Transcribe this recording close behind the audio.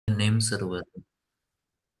name server.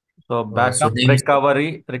 So So backup name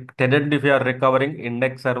recovery, tenant if you are recovering,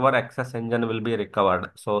 index server access engine will be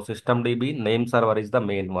recovered. So system DB name server is the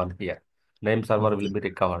main one here. Name server will okay. be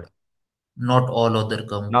recovered. Not all other Not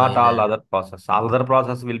compile all and other process. All other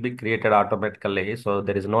process will be created automatically. So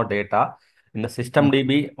there is no data. In the system okay.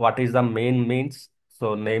 DB, what is the main means?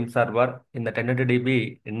 So name server in the tenant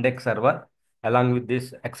DB index server along with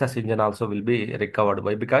this access engine also will be recovered.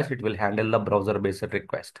 Why? Because it will handle the browser based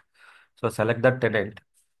request. So select the tenant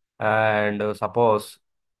and suppose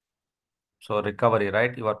so recovery,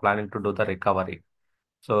 right? You are planning to do the recovery.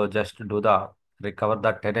 So just do the recover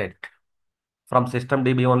the tenant. From system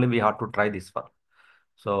DB only we have to try this one.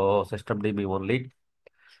 So system DB only.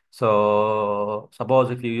 So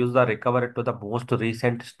suppose if you use the recover to the most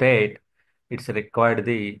recent state, it's required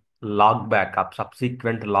the log backup.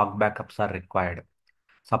 Subsequent log backups are required.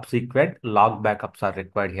 Subsequent log backups are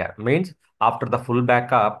required here. Means after the full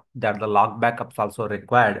backup, that the log backups also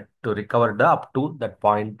required to recover the up to that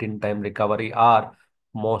point in time recovery or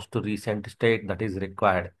most recent state that is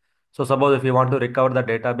required. So suppose if you want to recover the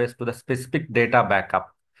database to the specific data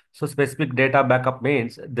backup. So specific data backup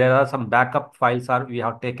means there are some backup files are we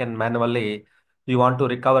have taken manually. You want to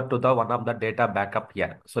recover to the one of the data backup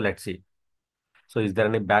here. So let's see. So is there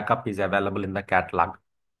any backup is available in the catalog?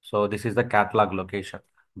 So this is the catalog location,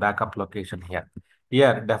 backup location here.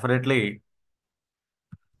 Here, definitely.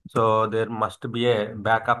 So there must be a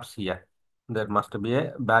backups here. There must be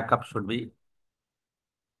a backup should be.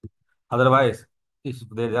 Otherwise, if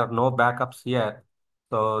there are no backups here,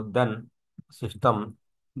 so then system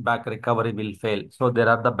back recovery will fail. So there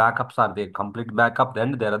are the backups are there, complete backup,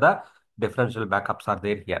 then there are the differential backups are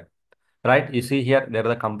there here. Right? You see here, there are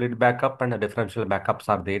the complete backup and the differential backups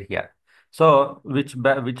are there here. So which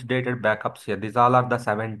dated backups here? These all are the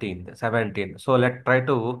 17th, 17. So let's try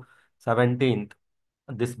to 17th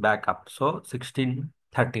this backup. So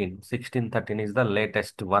 1613 is the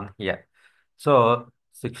latest one here. So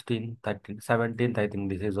 16, 13, 17th, I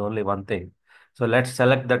think this is only one thing. So let's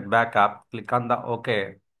select that backup, click on the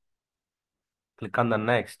OK, click on the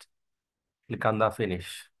next, click on the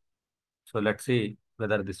finish. So let's see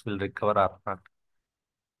whether this will recover or not.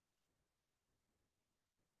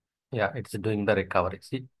 Yeah, it's doing the recovery.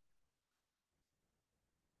 See,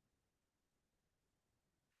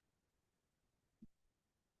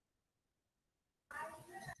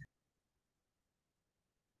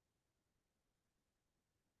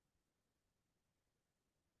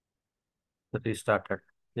 restarted.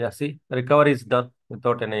 Yeah, see, recovery is done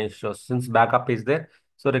without any issues. Since backup is there,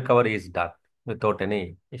 so recovery is done without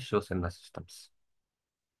any issues in the systems.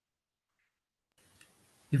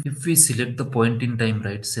 If we select the point in time,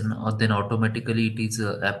 right, then automatically it is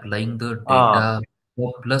applying the Ah,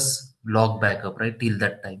 data plus log backup, right, till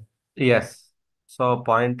that time. yes. So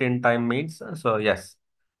point in time means, so yes.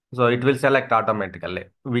 So it will select automatically,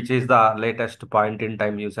 which is the latest point in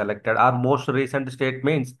time you selected. Or most recent state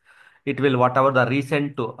means it will whatever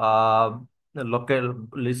the local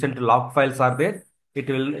recent log files are there. It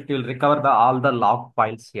will recover the all the log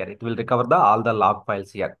files here. It will recover the all the log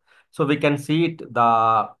files here. So we can see it.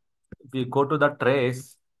 If you go to the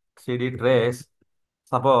trace, CD trace,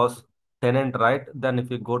 suppose tenant right. Then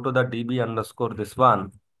if you go to the DB underscore this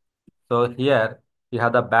one. So here we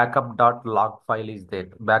have the backup.log file is there.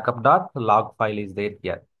 Backup.log file is there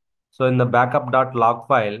here. So in the backup.log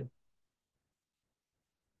file,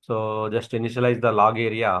 so just initialize the log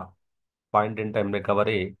area, point in time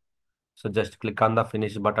recovery. So just click on the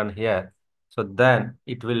finish button here. So then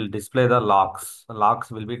it will display the logs.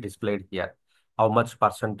 Logs will be displayed here. How much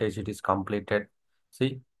percentage it is completed.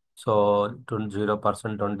 See, so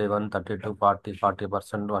 0%, 21, 32, 40,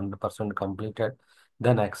 40%, 1% completed.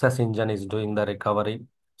 Then access engine is doing the recovery.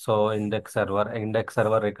 So index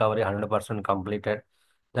server recovery 100% completed.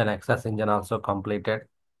 Then access engine also completed,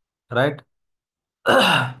 right?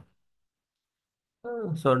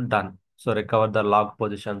 So done. So recover the log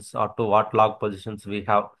positions or to what log positions we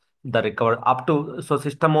have the recovered up to. So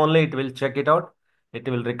system only it will check it out. It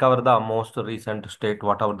will recover the most recent state,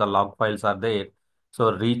 whatever the log files are there.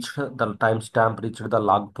 So reach the timestamp, reach the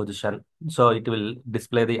log position. So it will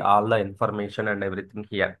display the all the information and everything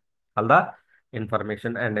here. All the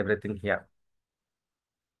information and everything here.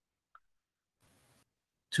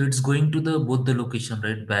 So it's going to the both the location,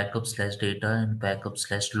 right? Backup slash data and backup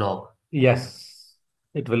slash log. Yes,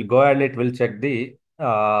 it will go and it will check the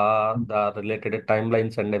related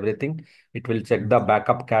timelines and everything. It will check the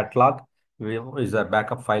backup catalog. Is the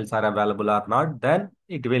backup files are available or not? Then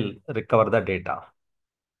it will recover the data.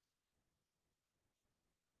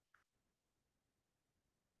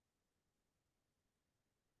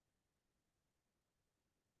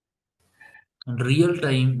 In real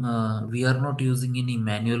time, we are not using any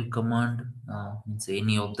manual command. Means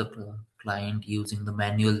any of the client using the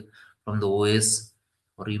manual from the OS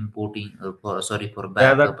for importing, for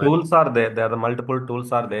Yeah, the backup and tools are there. There are the multiple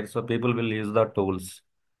tools are there, so people will use the tools.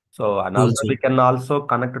 So and also tools. we can also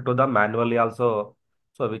connect to the manually also,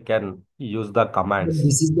 so we can use the But commands.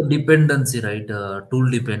 this is the dependency, right?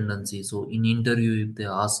 Tool dependency. So in interview, if they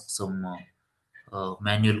ask some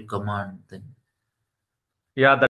manual command, then Yeah,